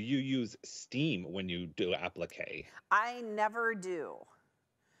asking, do you use steam when you do applique? I never do.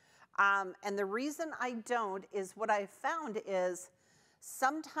 And the reason I don't is what I found is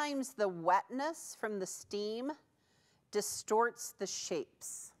sometimes the wetness from the steam distorts the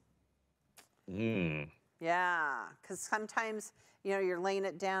shapes. Yeah, because sometimes, you know, you're laying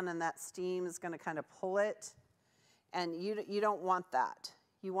it down and that steam is going to kind of pull it, and you don't want that.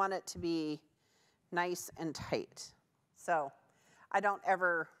 You want it to be nice and tight. So I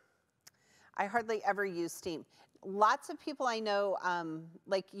hardly ever use steam. Lots of people I know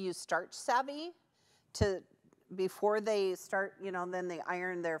like use starch savvy before they start, you know, then they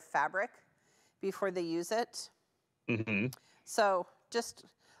iron their fabric before they use it. Mm-hmm. So just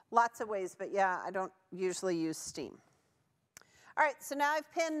lots of ways, but yeah, I don't usually use steam. All right, so now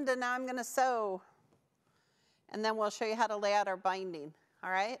I've pinned and now I'm gonna sew, and then we'll show you how to lay out our binding, all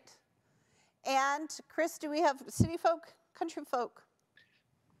right? And Chris, do we have city folk, country folk?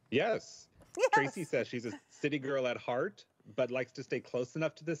 Yes. Yes. Tracy says she's a city girl at heart, but likes to stay close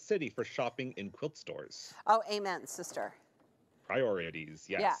enough to the city for shopping in quilt stores. Oh, amen, sister. Priorities,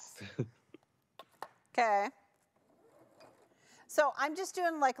 yes. Yes. Okay. So I'm just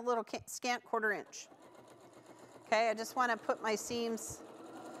doing like a little scant 1/4-inch. Okay, I just want to put my seams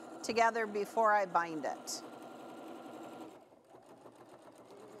together before I bind it.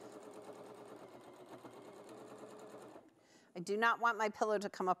 I do not want my pillow to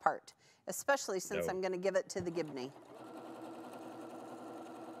come apart, especially since I'm going to give it to the Gibney.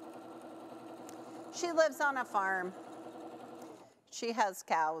 She lives on a farm. She has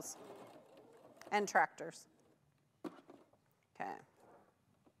cows and tractors. Okay.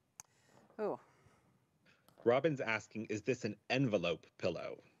 Ooh. Robin's asking, is this an envelope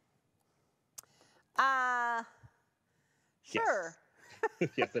pillow? Sure. Yes,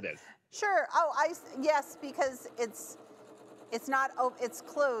 yes it is. Sure. Oh, yes, because it's not it's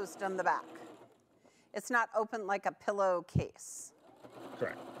closed on the back. It's not open like a pillowcase.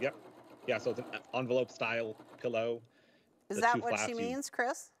 Correct. Yep. Yeah, so it's an envelope style pillow. Is The that two what she flaps means,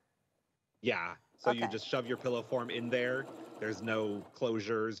 Chris? Yeah. So you Okay. just shove your pillow form in there. There's no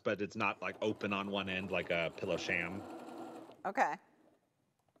closures, but it's not like open on one end like a pillow sham. Okay.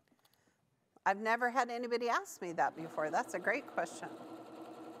 I've never had anybody ask me that before. That's a great question.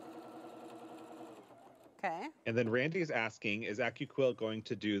 Okay. And then Randy's asking, is AccuQuilt going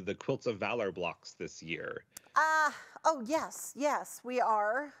to do the Quilts of Valor blocks this year? Oh, yes, we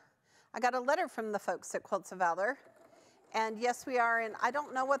are. I got a letter from the folks at Quilts of Valor. And yes, we are. And I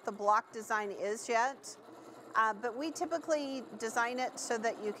don't know what the block design is yet, but we typically design it so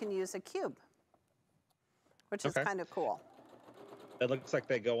that you can use a cube, which is kind of cool. It looks like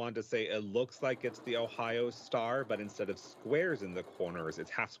they go on to say it looks like it's the Ohio Star, but instead of squares in the corners, it's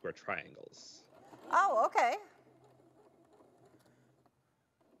half square triangles. Oh, okay.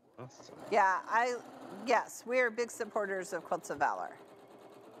 Awesome. Yeah, yes, we are big supporters of Quilts of Valor.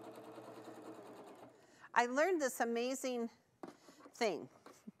 I learned this amazing thing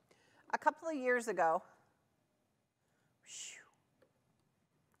a couple of years ago.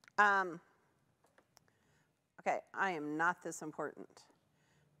 Okay, I am not this important.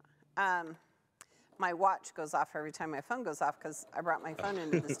 My watch goes off every time my phone goes off because I brought my phone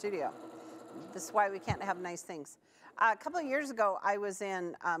into the studio. This is why we can't have nice things. A couple of years ago, I was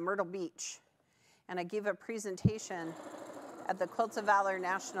in Myrtle Beach, and I gave a presentation at the Quilts of Valor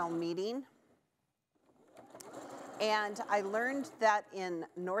National Meeting. And I learned that in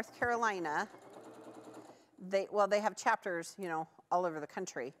North Carolina, they have chapters, all over the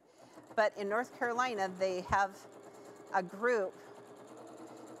country. But in North Carolina, they have a group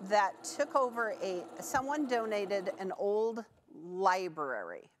that took over someone donated an old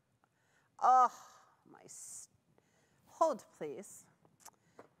library. Oh, hold please.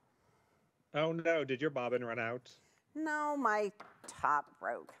 Oh no, did your bobbin run out? No, my top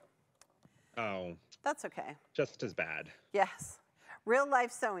broke. Oh. That's okay. Just as bad. Yes. Real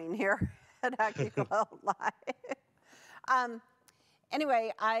life sewing here at AccuQuilt Live.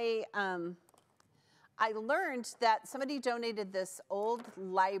 Anyway, I learned that somebody donated this old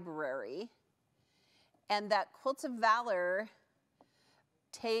library, and that Quilts of Valor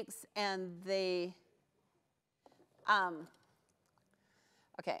takes and they,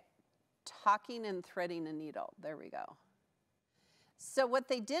 okay, talking and threading a needle. There we go. So what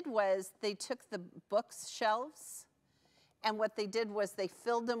they did was they took the bookshelves, and what they did was they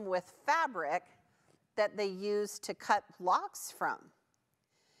filled them with fabric that they used to cut blocks from.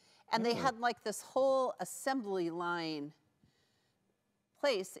 And they had like this whole assembly line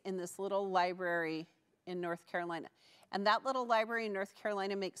place in this little library in North Carolina. And that little library in North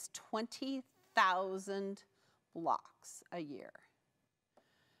Carolina makes 20,000 blocks a year.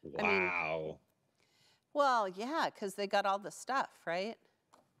 Wow. I mean, well, yeah, because they got all the stuff, right?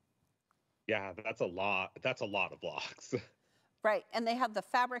 Yeah, that's a lot. That's a lot of blocks. Right, and they had the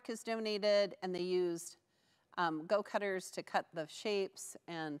fabric is donated, and they used go cutters to cut the shapes,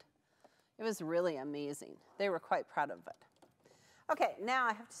 and it was really amazing. They were quite proud of it. Okay, now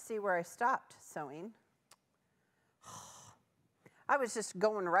I have to see where I stopped sewing. I was just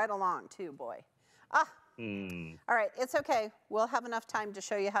going right along too, boy. All right, it's okay. We'll have enough time to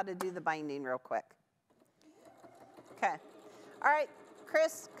show you how to do the binding real quick. Okay, all right,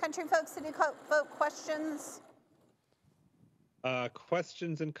 Chris, Country Folk, City Folk questions?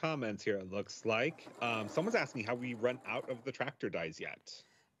 Questions and comments here, it looks like. Someone's asking, have we run out of the tractor dies yet?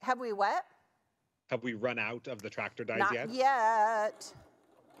 Have we what? Have we run out of the tractor dies yet? Not yet.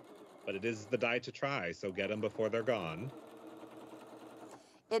 But it is the die to try, so get them before they're gone.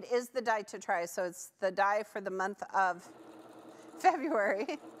 It is the die to try, so it's the die for the month of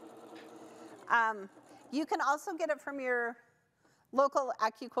February. You can also get it from your local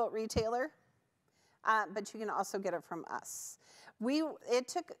AccuQuilt retailer, but you can also get it from us. We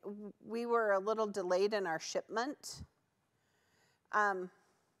were a little delayed in our shipment.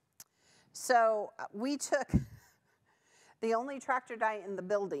 So we took the only tractor die in the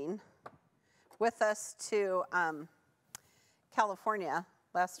building with us to California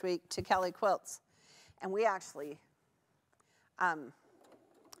last week to Cali Quilts, and we actually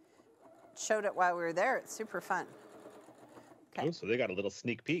showed it while we were there. It's super fun. Okay. Oh, so they got a little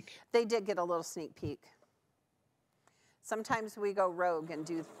sneak peek. They did get a little sneak peek. Sometimes we go rogue and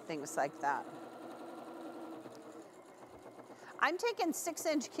do things like that. I'm taking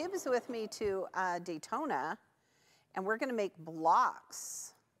 6-inch cubes with me to Daytona, and we're going to make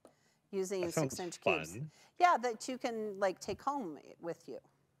blocks using That sounds 6-inch cubes. fun. Yeah, that you can like take home with you.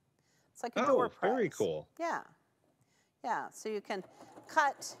 It's like a door Oh, prize. very cool. Yeah. Yeah, so you can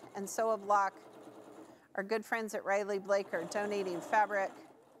cut and sew a block. Our good friends at Riley Blake are donating fabric.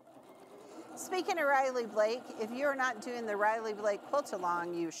 Speaking of Riley Blake, if you're not doing the Riley Blake quilt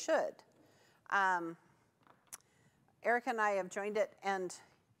along, you should. Eric and I have joined it, and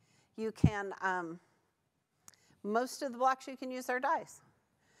you can, most of the blocks you can use are dies.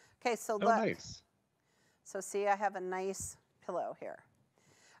 Okay, so look. Oh, nice. So see, I have a nice pillow here.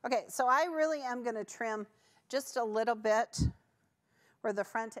 Okay, so I really am gonna trim just a little bit where the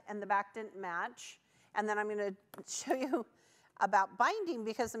front and the back didn't match. And then I'm gonna show you about binding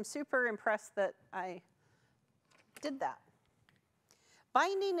because I'm super impressed that I did that.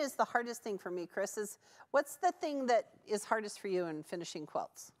 Binding is the hardest thing for me, Chris. What's the thing that is hardest for you in finishing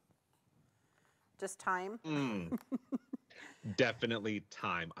quilts? Just time? Definitely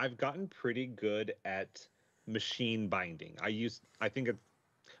time. I've gotten pretty good at machine binding. I think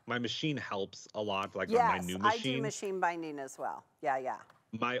my machine helps a lot, like on my new machine. Yes, I do machine binding as well. Yeah, yeah.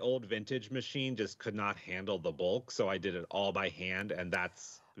 My old vintage machine just could not handle the bulk, so I did it all by hand, and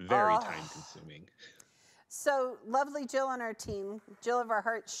that's very time consuming. So lovely Jill on our team, Jill of our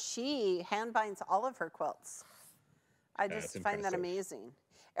hearts, she hand binds all of her quilts. I just find that amazing.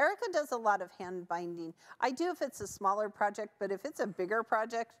 Erica does a lot of hand binding. I do if it's a smaller project, but if it's a bigger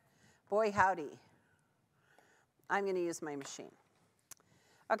project, boy howdy, I'm gonna use my machine.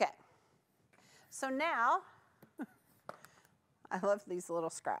 Okay, so now, I love these little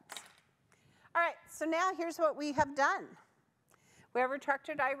scraps. All right, so now here's what we have done. We have our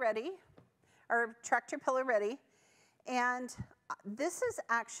tractor die ready, or tractor pillow ready, and this is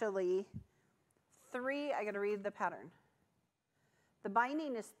actually I gotta read the pattern. The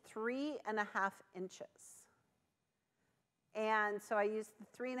binding is 3.5 inches. And so I used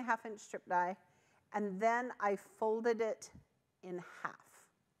the 3.5-inch strip die, and then I folded it in half.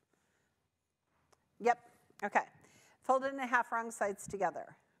 Yep, okay. Folded in half, wrong sides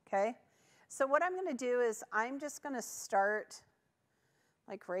together, okay? So what I'm gonna do is I'm just gonna start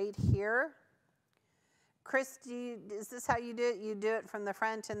like right here. Chris, is this how you do it? You do it from the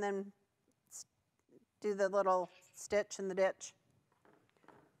front and then do the little stitch in the ditch?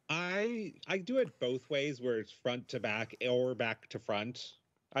 I do it both ways, where it's front to back or back to front.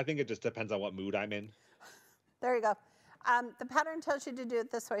 I think it just depends on what mood I'm in. There you go. The pattern tells you to do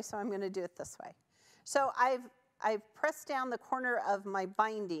it this way, so I'm going to do it this way. So I've pressed down the corner of my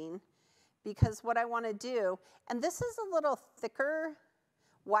binding because what I want to do, and this is a little thicker,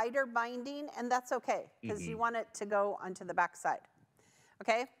 wider binding, and that's okay because you want it to go onto the back side.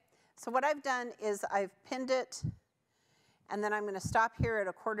 Okay? So what I've done is I've pinned it, and then I'm going to stop here at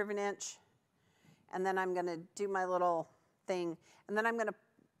 1/4 inch, and then I'm going to do my little thing, and then I'm going to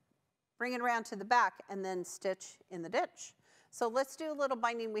bring it around to the back and then stitch in the ditch. So let's do a little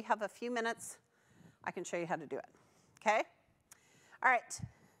binding. We have a few minutes. I can show you how to do it, okay? All right.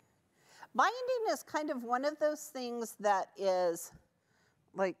 Binding is kind of one of those things that is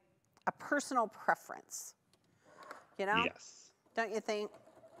like a personal preference, you know? Yes. Don't you think?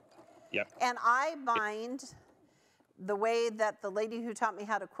 Yep. And I bind the way that the lady who taught me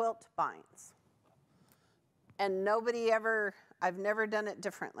how to quilt binds. And I've never done it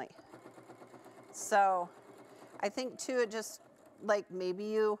differently. So I think too, it just like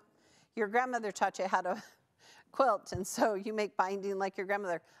maybe your grandmother taught you how to quilt, and so you make binding like your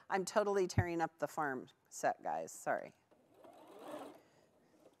grandmother. I'm totally tearing up the farm set, guys, sorry.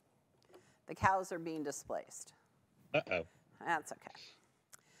 The cows are being displaced. Uh-oh. That's okay.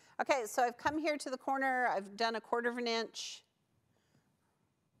 Okay, so I've come here to the corner. I've done 1/4 inch.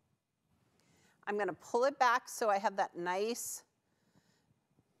 I'm gonna pull it back so I have that nice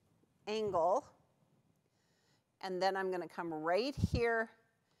angle. And then I'm gonna come right here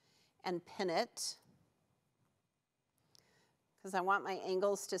and pin it because I want my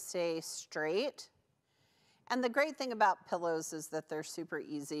angles to stay straight. And the great thing about pillows is that they're super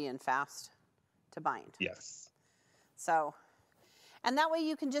easy and fast to bind. Yes. So, and that way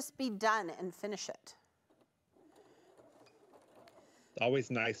you can just be done and finish it. Always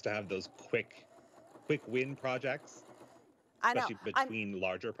nice to have those quick win projects. I know. Especially between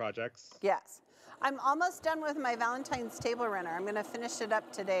larger projects. Yes. I'm almost done with my Valentine's table runner. I'm gonna finish it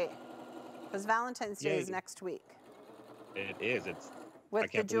up today because Valentine's Day is next week. It is. It's. With I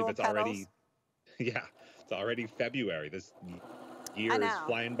can't the believe jewel it's petals. already. Yeah, it's already February. This year is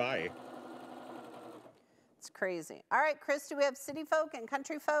flying by. It's crazy. All right, Chris, do we have city folk and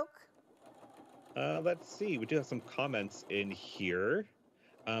country folk? Let's see. We do have some comments in here.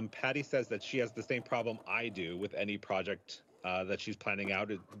 Patty says that she has the same problem I do with any project that she's planning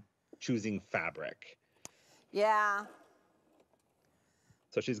out. choosing fabric. Yeah.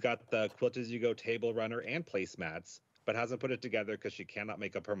 So she's got the Quilt-As-You-Go table runner and placemats, but hasn't put it together because she cannot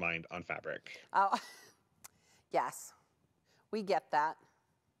make up her mind on fabric. Oh, yes. We get that.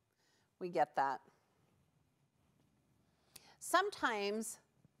 We get that. Sometimes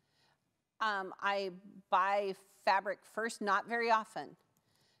I buy fabric first, not very often.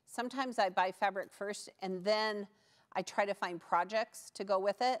 Sometimes I buy fabric first and then I try to find projects to go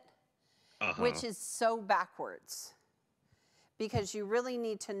with it, which is so backwards. Because you really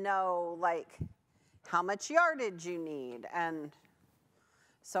need to know, like, how much yardage you need and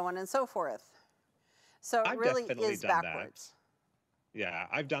so on and so forth. So it really is backwards. Yeah,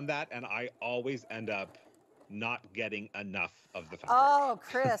 I've done that, and I always end up not getting enough of the fabric. Oh,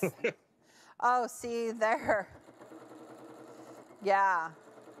 Chris. Oh, see there. Yeah.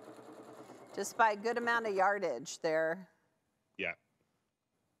 Just by a good amount of yardage there. Yeah.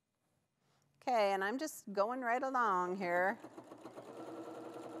 Okay, and I'm just going right along here.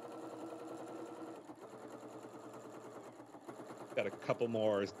 Got a couple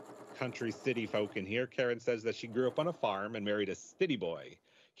more country city folk in here. Karen says that she grew up on a farm and married a city boy.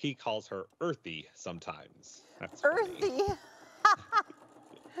 He calls her earthy sometimes. That's earthy.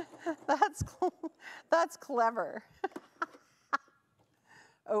 That's clever.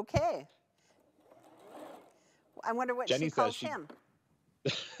 Okay. I wonder what Jenny she calls him.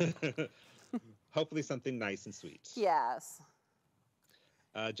 Hopefully something nice and sweet. Yes.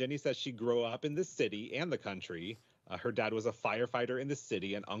 Jenny says she grew up in the city and the country. Her dad was a firefighter in the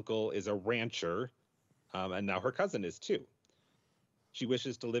city, and uncle is a rancher, and now her cousin is too. She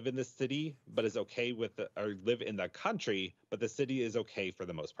wishes to live in the city, but is okay with or live in the country, but the city is okay for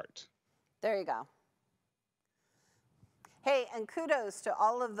the most part. There you go. Hey, and kudos to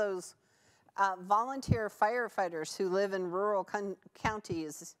all of those volunteer firefighters who live in rural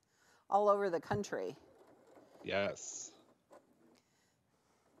counties all over the country. Yes.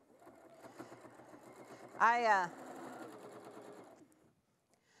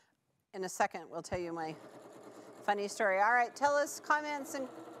 In a second, we'll tell you my funny story. All right, tell us comments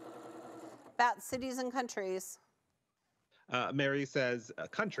about cities and countries. Mary says,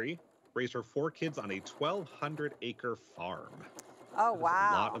 country, raised her 4 kids on a 1,200-acre farm. Oh,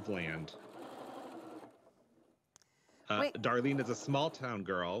 wow. A lot of land. Darlene is a small-town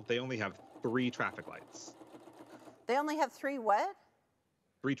girl. They only have 3 traffic lights. They only have 3 what?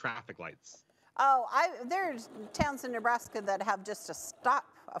 3 traffic lights. Oh, there's towns in Nebraska that have just a stop,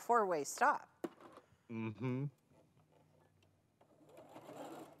 a 4-way stop. Mm-hmm.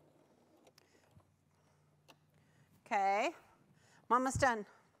 Okay. I'm almost done.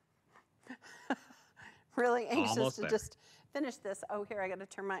 Really anxious to just finish this. Oh, here, I got to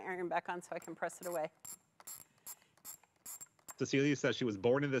turn my iron back on so I can press it away. Cecilia says she was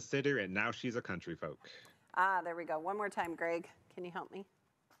born in the city and now she's a country folk. Ah, there we go. One more time, Greg. Can you help me?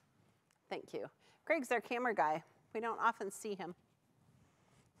 Thank you. Greg's our camera guy. We don't often see him.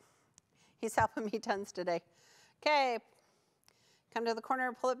 He's helping me tons today. Okay. Come to the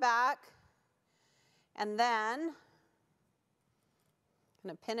corner, pull it back. And then I'm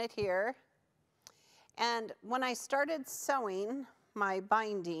going to pin it here. And when I started sewing my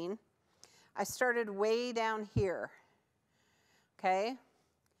binding, I started way down here. Okay?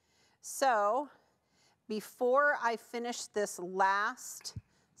 So before I finish this last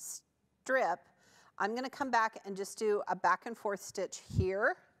strip, I'm going to come back and just do a back and forth stitch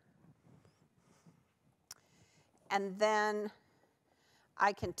here. And then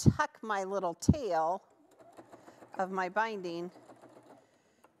I can tuck my little tail of my binding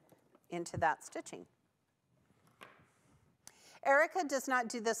into that stitching. Erica does not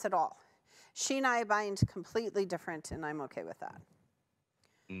do this at all. She and I bind completely different, and I'm okay with that.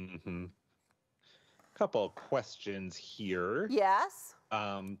 Mm-hmm. Couple of questions here. Yes.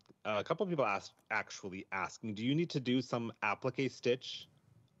 A couple of people actually asking, do you need to do some applique stitch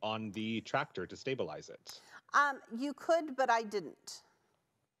on the tractor to stabilize it? You could, but I didn't,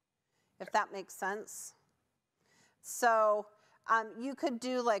 if that makes sense. So you could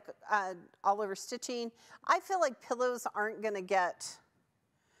do like all over stitching. I feel like pillows aren't going to get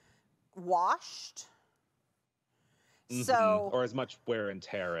washed. Mm-hmm. So, or as much wear and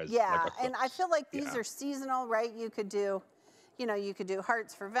tear as yeah, like and I feel like these are seasonal, right? You could do, you could do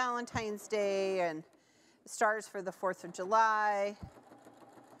hearts for Valentine's Day and stars for the 4th of July.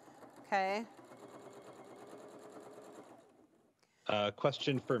 Okay.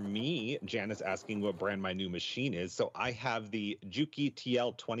 Question for me, Janice asking what brand my new machine is. So I have the Juki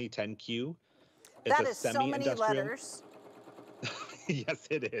TL 2010Q. It's that is so many letters. Yes,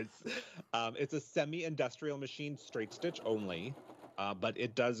 it is. It's a semi-industrial machine, straight stitch only. but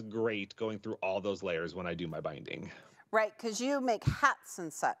it does great going through all those layers when I do my binding. Right, because you make hats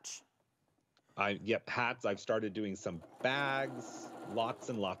and such. Yep, hats. I've started doing some bags, lots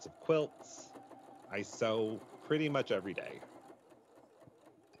and lots of quilts. I sew pretty much every day.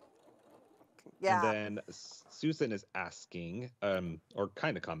 Yeah. And then Susan is asking, or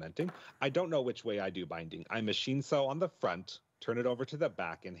kind of commenting, I don't know which way I do binding. I machine sew on the front, turn it over to the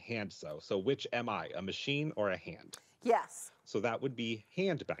back, and hand sew. So which am I, a machine or a hand? Yes. So that would be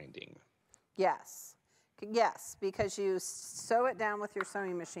hand binding. Yes. Yes, because you sew it down with your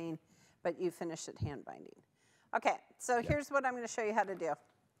sewing machine, but you finish it hand binding. Okay, so here's what I'm going to show you how to do.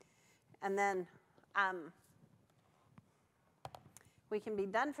 And then we can be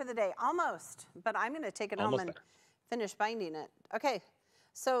done for the day, almost, but I'm going to take it home and finish binding it. Okay,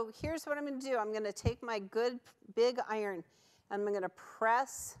 so here's what I'm going to do. I'm going to take my good big iron, and I'm going to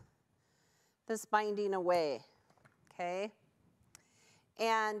press this binding away, okay?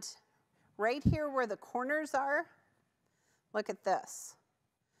 And right here where the corners are, look at this.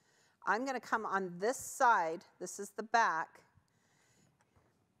 I'm going to come on this side, this is the back,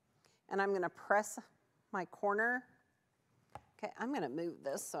 and I'm going to press my corner. Okay, I'm going to move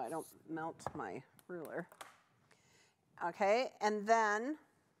this so I don't melt my ruler. Okay, and then,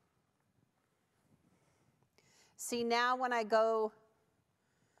 see now when I go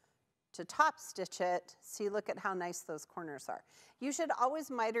to top stitch it, see, look at how nice those corners are. You should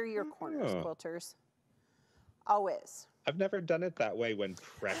always miter your corners, quilters. Always. I've never done it that way when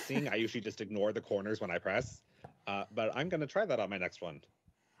pressing. I usually just ignore the corners when I press, but I'm going to try that on my next one.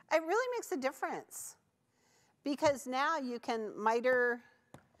 It really makes a difference because now you can miter,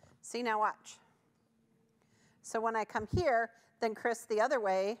 see now watch. So when I come here, then Chris the other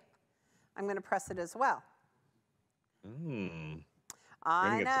way, I'm going to press it as well.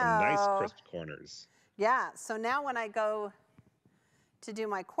 I know. Get some nice crisp corners. Yeah, so now when I go to do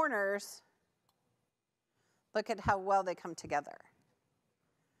my corners, look at how well they come together.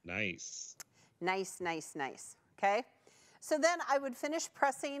 Nice. Nice, nice, nice, okay? So then I would finish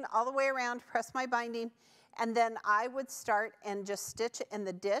pressing all the way around, press my binding, and then I would start and just stitch in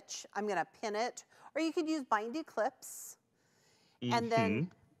the ditch. I'm gonna pin it, or you could use bindy clips, and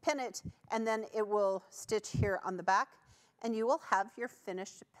then pin it, and then it will stitch here on the back, and you will have your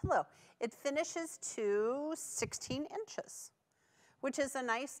finished pillow. It finishes to 16 inches, which is a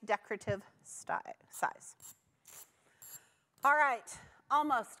nice decorative size. All right,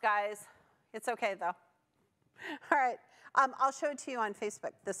 almost, guys. It's okay, though. All right, I'll show it to you on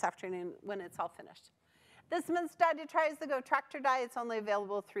Facebook this afternoon when it's all finished. This month's die to try is the Go Tractor die. It's only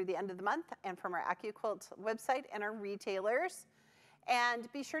available through the end of the month and from our AccuQuilt website and our retailers.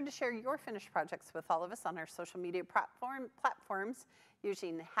 And be sure to share your finished projects with all of us on our social media platforms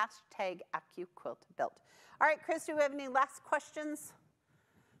using hashtag AccuQuiltBuilt. All right, Chris, do we have any last questions?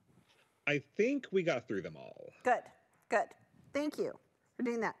 I think we got through them all. Good, good. Thank you for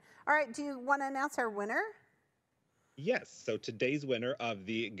doing that. All right, do you want to announce our winner? Yes, so today's winner of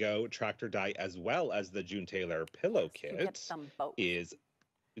the Go Tractor die as well as the June Taylor pillow kit is,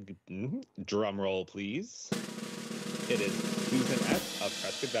 drum roll please, it is Susan S. of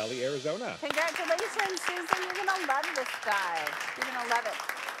Prescott Valley, Arizona. Congratulations, Susan. You're going to love this die. You're going to love it.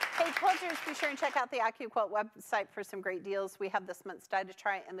 Hey, quilters, be sure and check out the AccuQuilt website for some great deals. We have this month's die to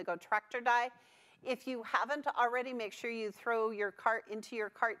try and the Go Tractor die. If you haven't already, make sure you throw into your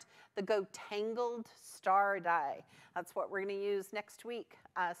cart the Go Tangled Star die. That's what we're going to use next week,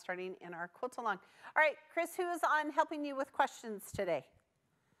 starting in our quilt-along. All right, Chris, who is on helping you with questions today?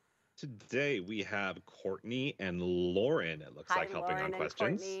 Today we have Courtney and Lauren, it looks like, helping on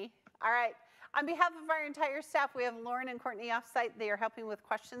questions. Courtney. All right. On behalf of our entire staff, we have Lauren and Courtney offsite. They are helping with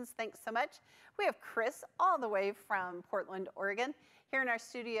questions. Thanks so much. We have Chris all the way from Portland, Oregon. Here in our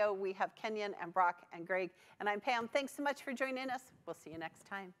studio, we have Kenyon and Brock and Greg. And I'm Pam. Thanks so much for joining us. We'll see you next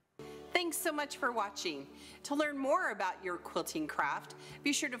time. Thanks so much for watching. To learn more about your quilting craft,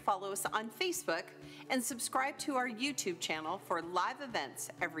 be sure to follow us on Facebook and subscribe to our YouTube channel for live events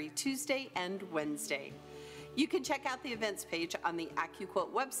every Tuesday and Wednesday. You can check out the events page on the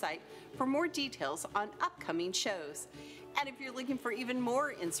AccuQuilt website for more details on upcoming shows. And if you're looking for even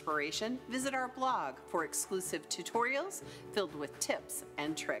more inspiration, visit our blog for exclusive tutorials filled with tips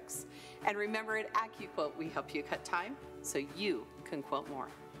and tricks. And remember, at AccuQuilt, we help you cut time so you can quilt more.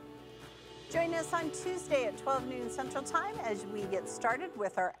 Join us on Tuesday at 12 noon Central Time as we get started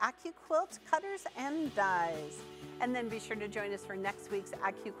with our AccuQuilt cutters and dies. And then be sure to join us for next week's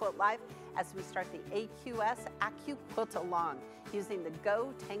AccuQuilt Live as we start the AQS AccuQuilt-Along using the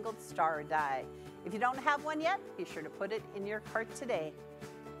Go Tangled Star die. If you don't have one yet, be sure to put it in your cart today.